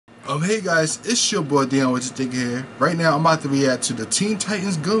Hey guys, it's your boy Dion with Stick here. Right now I'm about to react to the Teen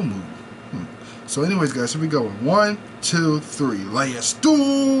Titans Go movie. So anyways guys, here we go. 1, 2, 3. Let's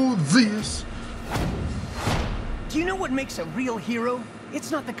do this. Do you know what makes a real hero?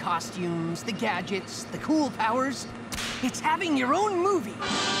 It's not the costumes, the gadgets, the cool powers. It's having your own movie.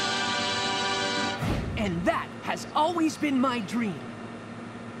 And that has always been my dream.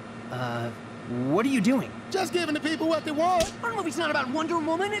 What are you doing? Just giving the people what they want. Our movie's not about Wonder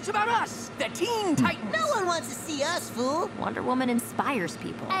Woman, it's about us, the Teen Titans. No one wants to see us, fool. Wonder Woman inspires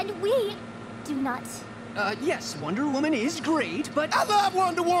people. And we do not. Yes, Wonder Woman is great, but... I love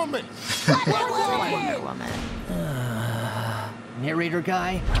Wonder Woman. Wonder Woman. Narrator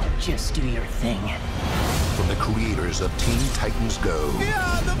guy, just do your thing. From the creators of Teen Titans Go.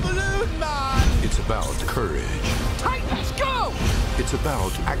 Yeah, the balloon man. It's about courage. Titans, go! It's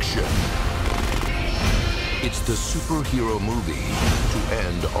about action. It's the superhero movie to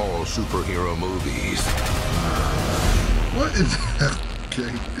end all superhero movies. What is that?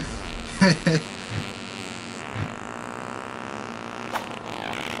 Okay.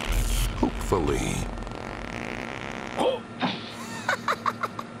 Hopefully.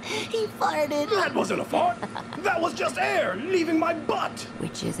 He farted. That wasn't a fart. That was just air leaving my butt.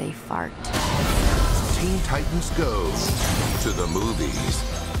 Which is a fart. Teen Titans Go to the movies.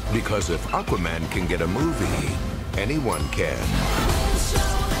 Because if Aquaman can get a movie, anyone can.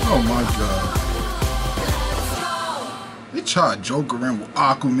 Oh my god. They try to joke around with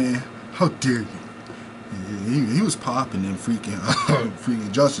Aquaman. How dare you? He was popping in freaking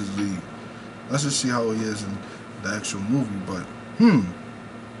Justice League. Let's just see how he is in the actual movie, but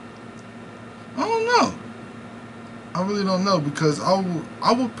I don't know. I really don't know, because I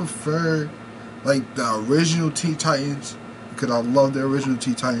would prefer like the original Teen Titans, because I love the original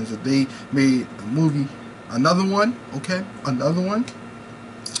Teen Titans. If they made a movie, another one,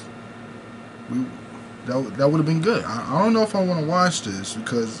 that would have been good. I don't know if I want to watch this,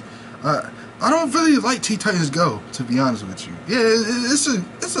 because I don't really like Teen Titans Go, to be honest with you. Yeah, it's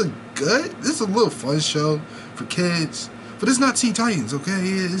a little fun show for kids, but it's not Teen Titans, okay?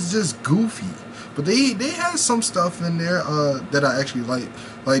 It's just goofy. But they had some stuff in there that I actually like.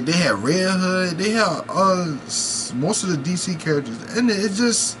 Like they had Red Hood, they had most of the DC characters, and it's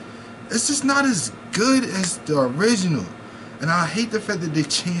just not as good as the original. And I hate the fact that they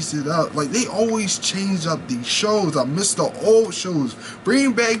changed it up. Like they always change up these shows. I miss the old shows.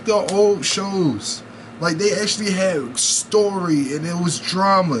 Bring back the old shows. Like they actually had story and it was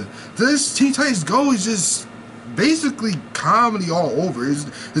drama. This Teen Titans Go is just basically comedy all over.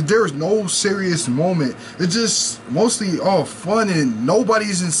 There is no serious moment. It's just mostly all fun and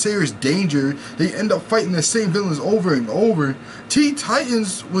nobody's in serious danger. They end up fighting the same villains over and over. Teen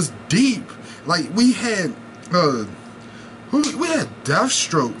Titans was deep. Like we had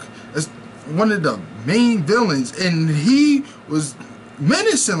Deathstroke as one of the main villains, and he was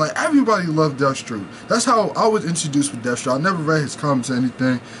menacing. Like everybody loved Deathstroke. That's how I was introduced with Deathstroke. I never read his comics or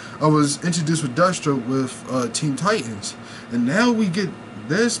anything. I was introduced with Deathstroke with Teen Titans, and now we get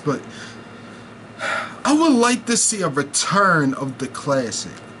this. But I would like to see a return of the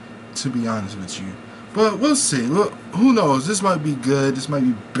classic, to be honest with you. But we'll see. Who knows? This might be good. This might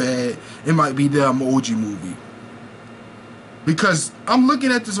be bad. It might be the Emoji Movie. Because I'm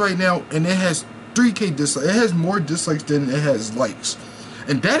looking at this right now, and it has 3K dislikes. It has more dislikes than it has likes.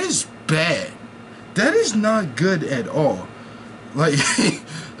 And that is bad. That is not good at all. Like,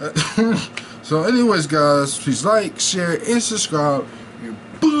 so anyways, guys, please like, share, and subscribe.